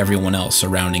 unlike everyone else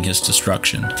surrounding his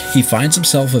destruction. He finds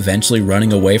himself eventually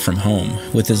running away from home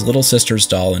with his little sister's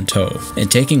doll in tow,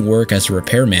 and taking work as a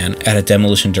repairman at a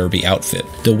demolition derby outfit.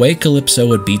 The way Calypso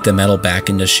would beat the metal back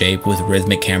into shape with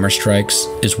rhythmic hammer strikes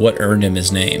is what earned him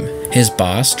his name. His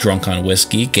boss, drunk on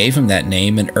whiskey, gave him that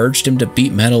name and urged him to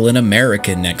beat metal in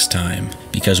American next time,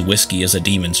 because whiskey is a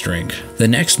demon's drink. The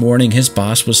next morning, his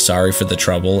boss was sorry for the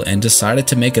trouble and decided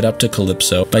to make it up to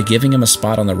Calypso by giving him a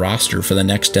spot on the roster for the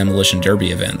next Demolition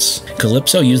Derby events.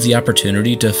 Calypso used the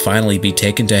opportunity to finally be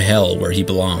taken to hell where he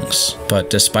belongs, but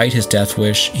despite his death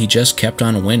wish, he just kept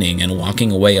on winning and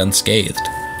walking away unscathed.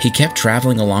 He kept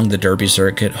traveling along the derby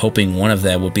circuit, hoping one of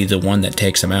them would be the one that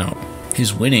takes him out.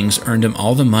 His winnings earned him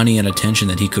all the money and attention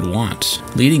that he could want,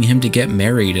 leading him to get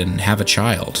married and have a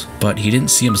child. But he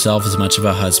didn't see himself as much of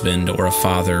a husband or a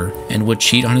father, and would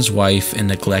cheat on his wife and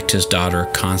neglect his daughter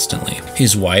constantly.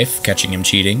 His wife, catching him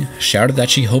cheating, shouted that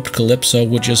she hoped Calypso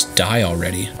would just die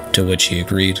already, to which he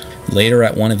agreed. Later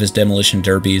at one of his demolition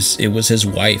derbies, it was his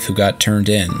wife who got turned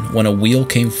in when a wheel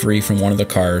came free from one of the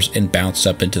cars and bounced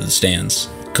up into the stands.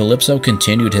 Calypso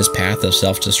continued his path of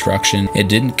self-destruction and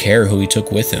didn't care who he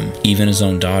took with him, even his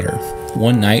own daughter.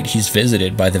 One night, he's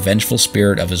visited by the vengeful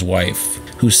spirit of his wife,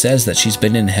 who says that she's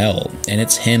been in hell, and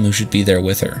it's him who should be there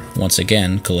with her. Once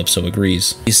again, Calypso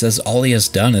agrees. He says all he has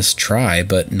done is try,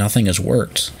 but nothing has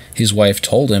worked. His wife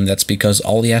told him that's because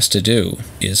all he has to do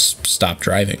is stop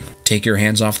driving. Take your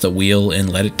hands off the wheel and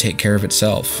let it take care of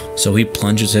itself. So he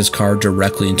plunges his car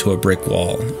directly into a brick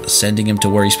wall, sending him to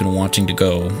where he's been wanting to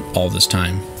go all this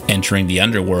time. Entering the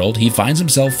underworld, he finds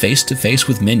himself face to face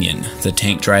with Minion, the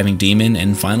tank-driving demon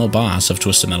and final boss of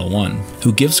Twisted Metal 1,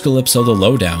 who gives Calypso the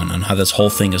lowdown on how this whole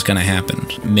thing is going to happen.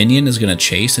 Minion is going to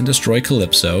chase and destroy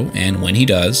Calypso, and when he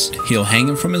does, he'll hang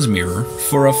him from his mirror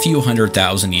for a few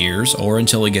 100,000 years or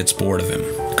until he gets bored of him.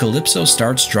 Calypso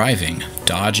starts driving,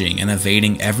 dodging, and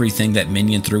evading everything that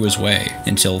Minion threw his way,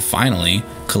 until finally,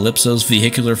 Calypso's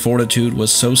vehicular fortitude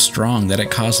was so strong that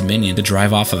it caused Minion to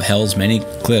drive off of Hell's many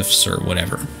cliffs or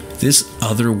whatever. This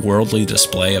otherworldly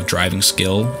display of driving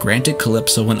skill granted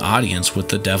Calypso an audience with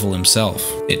the devil himself.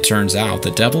 It turns out the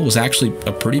devil was actually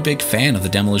a pretty big fan of the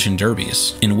demolition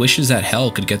derbies, and wishes that Hell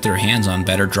could get their hands on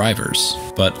better drivers.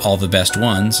 But all the best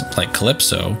ones, like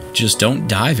Calypso, just don't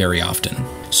die very often.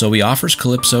 So he offers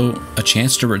Calypso a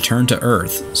chance to return to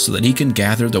Earth so that he can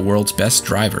gather the world's best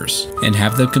drivers and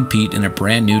have them compete in a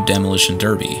brand new demolition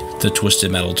derby, the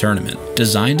Twisted Metal Tournament,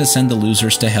 designed to send the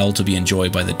losers to hell to be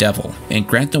enjoyed by the devil and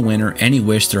grant the winner any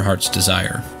wish their hearts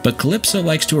desire. But Calypso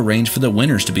likes to arrange for the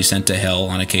winners to be sent to hell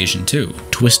on occasion too,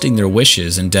 twisting their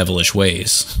wishes in devilish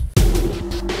ways.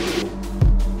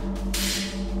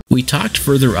 We talked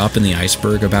further up in the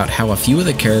Iceberg about how a few of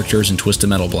the characters in Twisted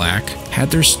Metal Black had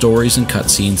their stories and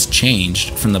cutscenes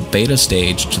changed from the beta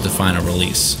stage to the final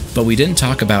release, but we didn't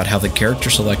talk about how the character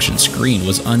selection screen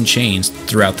was unchanged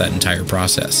throughout that entire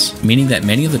process, meaning that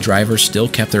many of the drivers still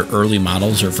kept their early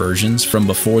models or versions from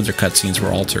before their cutscenes were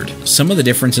altered. Some of the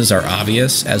differences are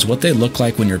obvious, as what they look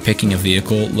like when you're picking a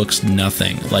vehicle looks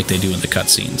nothing like they do in the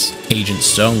cutscenes. Agent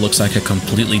Stone looks like a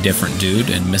completely different dude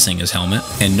and missing his helmet,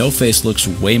 and No Face looks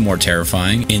way more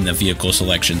terrifying in the vehicle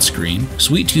selection screen.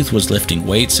 Sweet Tooth was lifting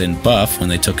weights and buff when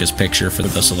they took his picture for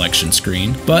the selection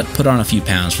screen, but put on a few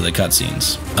pounds for the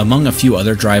cutscenes, among a few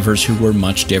other drivers who were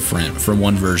much different from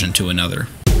one version to another.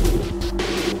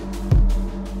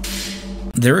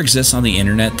 There exists on the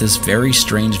internet this very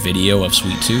strange video of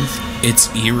Sweet Tooth.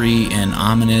 It's eerie and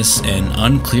ominous and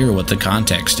unclear what the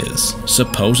context is.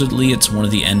 Supposedly it's one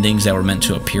of the endings that were meant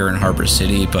to appear in Harbor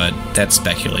City, but that's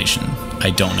speculation.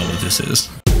 I don't know what this is.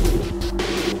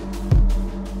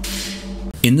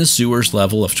 In the sewers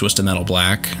level of Twisted Metal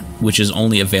Black, which is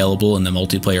only available in the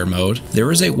multiplayer mode,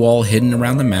 there is a wall hidden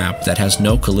around the map that has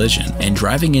no collision, and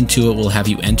driving into it will have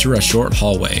you enter a short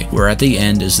hallway, where at the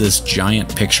end is this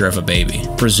giant picture of a baby.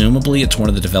 Presumably it's one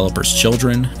of the developer's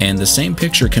children, and the same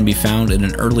picture can be found in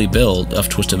an early build of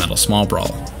Twisted Metal Small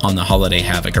Brawl on the Holiday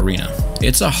Havoc Arena.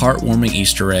 It's a heartwarming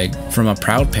Easter egg from a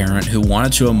proud parent who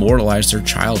wanted to immortalize their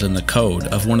child in the code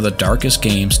of one of the darkest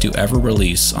games to ever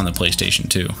release on the PlayStation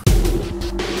 2.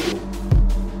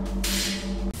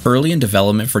 Early in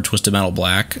development for Twisted Metal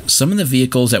Black, some of the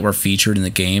vehicles that were featured in the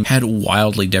game had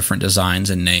wildly different designs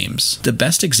and names. The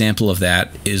best example of that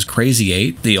is Crazy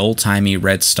 8, the old-timey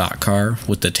red stock car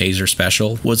with the Taser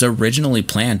Special, was originally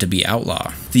planned to be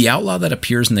Outlaw. The Outlaw that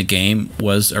appears in the game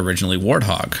was originally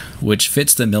Warthog, which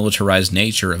fits the militarized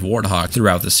nature of Warthog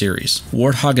throughout the series.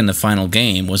 Warthog in the final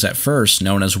game was at first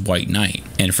known as White Knight,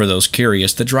 and for those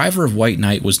curious, the driver of White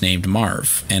Knight was named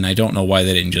Marv, and I don't know why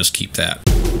they didn't just keep that.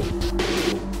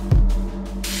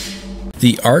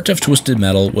 The Art of Twisted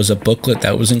Metal was a booklet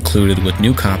that was included with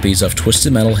new copies of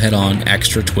Twisted Metal Head-On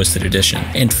Extra Twisted Edition,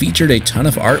 and featured a ton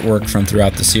of artwork from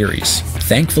throughout the series.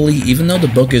 Thankfully, even though the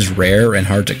book is rare and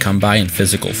hard to come by in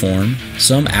physical form,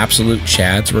 some absolute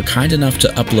chads were kind enough to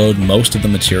upload most of the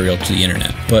material to the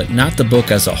internet, but not the book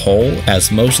as a whole,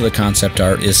 as most of the concept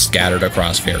art is scattered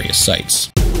across various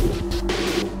sites.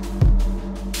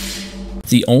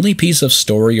 The only piece of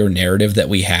story or narrative that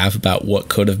we have about what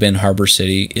could have been Harbor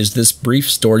City is this brief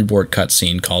storyboard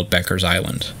cutscene called Becker's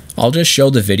Island. I'll just show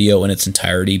the video in its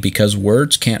entirety because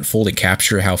words can't fully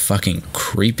capture how fucking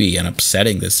creepy and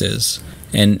upsetting this is.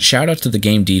 And shout out to the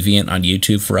Game Deviant on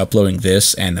YouTube for uploading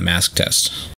this and the mask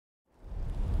test.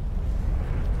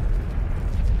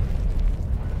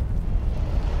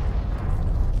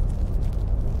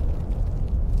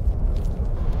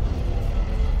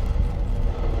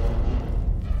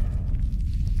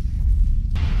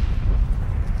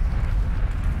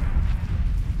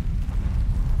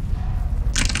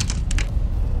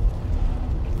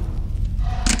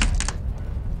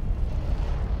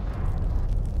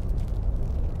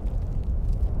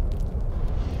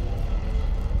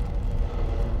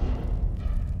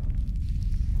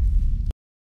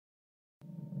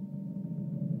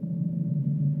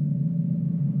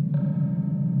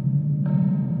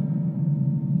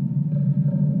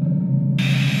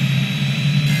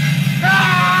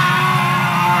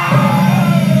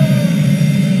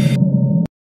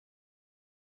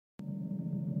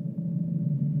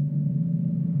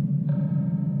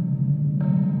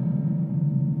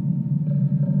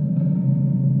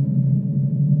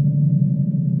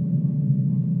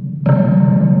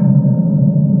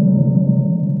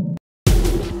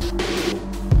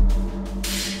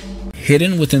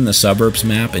 Hidden within the suburbs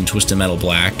map in Twisted Metal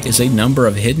Black is a number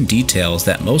of hidden details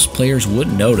that most players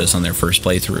wouldn't notice on their first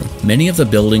playthrough. Many of the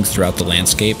buildings throughout the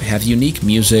landscape have unique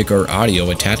music or audio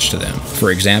attached to them.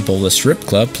 For example, the strip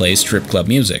club plays strip club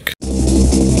music.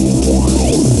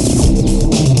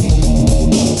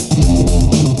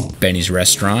 Benny's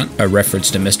restaurant, a reference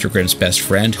to Mr. Grimm's best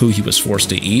friend who he was forced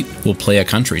to eat, will play a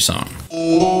country song.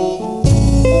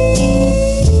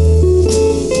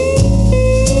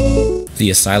 The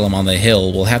asylum on the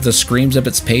hill will have the screams of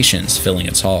its patients filling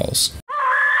its halls.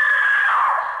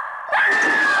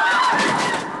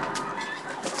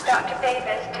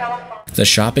 The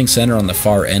shopping center on the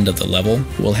far end of the level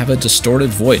will have a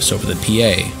distorted voice over the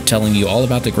PA, telling you all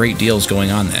about the great deals going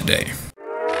on that day.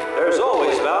 There's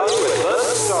always value in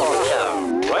Pleasant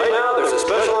Stars. Right now, there's a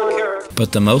special on character.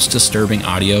 But the most disturbing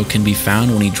audio can be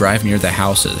found when you drive near the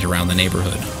houses around the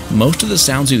neighborhood. Most of the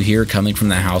sounds you hear coming from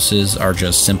the houses are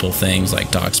just simple things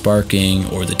like dogs barking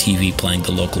or the TV playing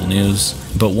the local news,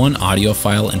 but one audio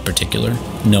file in particular,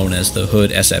 known as the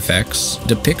Hood SFX,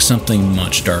 depicts something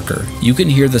much darker. You can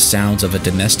hear the sounds of a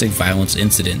domestic violence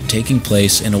incident taking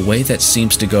place in a way that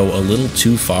seems to go a little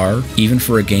too far, even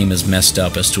for a game as messed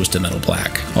up as Twisted Metal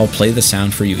Black. I'll play the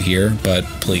sound for you here, but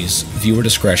please, viewer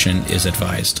discretion is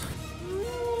advised.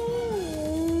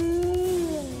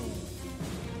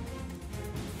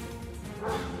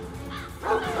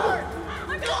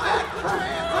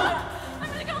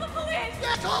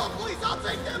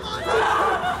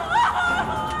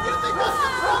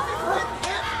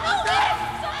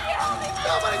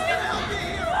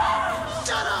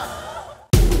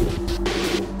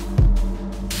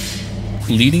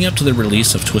 Leading up to the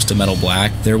release of Twisted Metal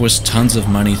Black, there was tons of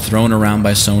money thrown around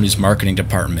by Sony's marketing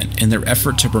department in their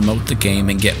effort to promote the game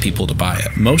and get people to buy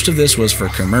it. Most of this was for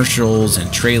commercials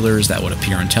and trailers that would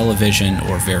appear on television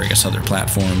or various other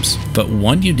platforms, but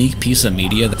one unique piece of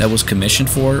media that was commissioned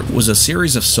for was a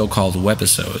series of so-called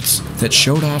webisodes that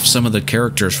showed off some of the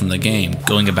characters from the game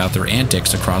going about their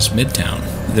antics across Midtown.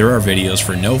 There are videos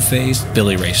for No Face,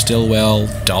 Billy Ray Stillwell,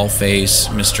 Dollface,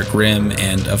 Mr. Grimm,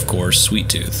 and of course Sweet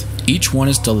Tooth. Each one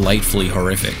is delightfully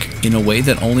horrific, in a way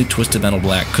that only Twisted Metal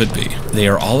Black could be. They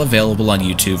are all available on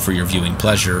YouTube for your viewing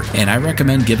pleasure, and I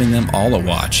recommend giving them all a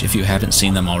watch if you haven't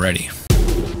seen them already.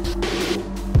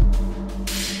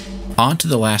 On to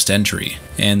the last entry,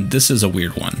 and this is a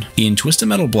weird one. In Twisted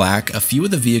Metal Black, a few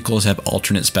of the vehicles have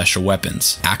alternate special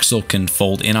weapons. Axel can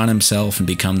fold in on himself and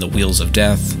become the Wheels of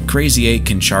Death, Crazy 8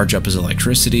 can charge up his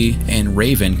electricity, and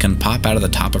Raven can pop out of the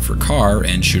top of her car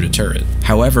and shoot a turret.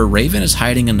 However, Raven is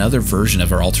hiding another version of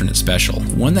her alternate special,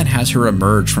 one that has her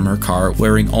emerge from her car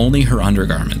wearing only her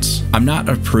undergarments. I'm not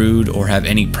a prude or have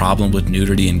any problem with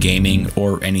nudity in gaming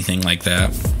or anything like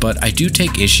that, but I do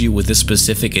take issue with this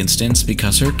specific instance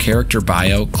because her character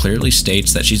bio clearly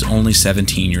states that she's only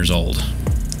 17 years old.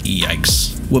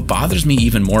 Yikes. What bothers me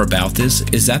even more about this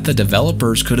is that the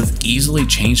developers could have easily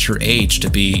changed her age to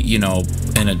be, you know,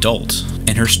 an adult,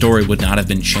 and her story would not have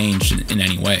been changed in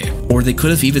any way. Or they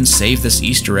could have even saved this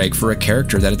Easter egg for a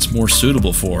character that it's more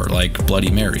suitable for, like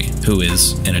Bloody Mary, who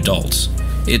is an adult.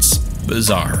 It's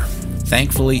bizarre.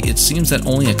 Thankfully, it seems that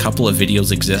only a couple of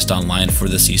videos exist online for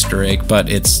this Easter egg, but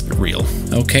it's real.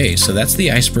 Okay, so that's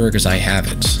the Iceberg as I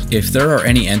have it. If there are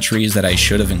any entries that I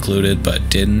should have included but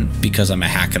didn't because I'm a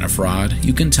hack and a fraud,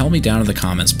 you can tell me down in the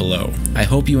comments below. I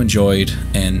hope you enjoyed,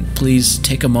 and please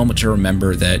take a moment to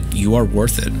remember that you are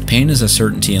worth it. Pain is a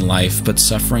certainty in life, but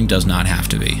suffering does not have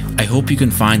to be. I hope you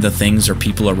can find the things or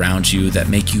people around you that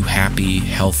make you happy,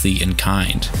 healthy, and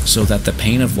kind, so that the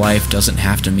pain of life doesn't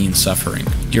have to mean suffering.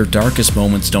 Your darkest darkest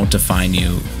moments don't define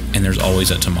you, and there's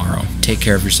always a tomorrow. Take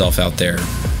care of yourself out there,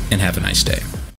 and have a nice day.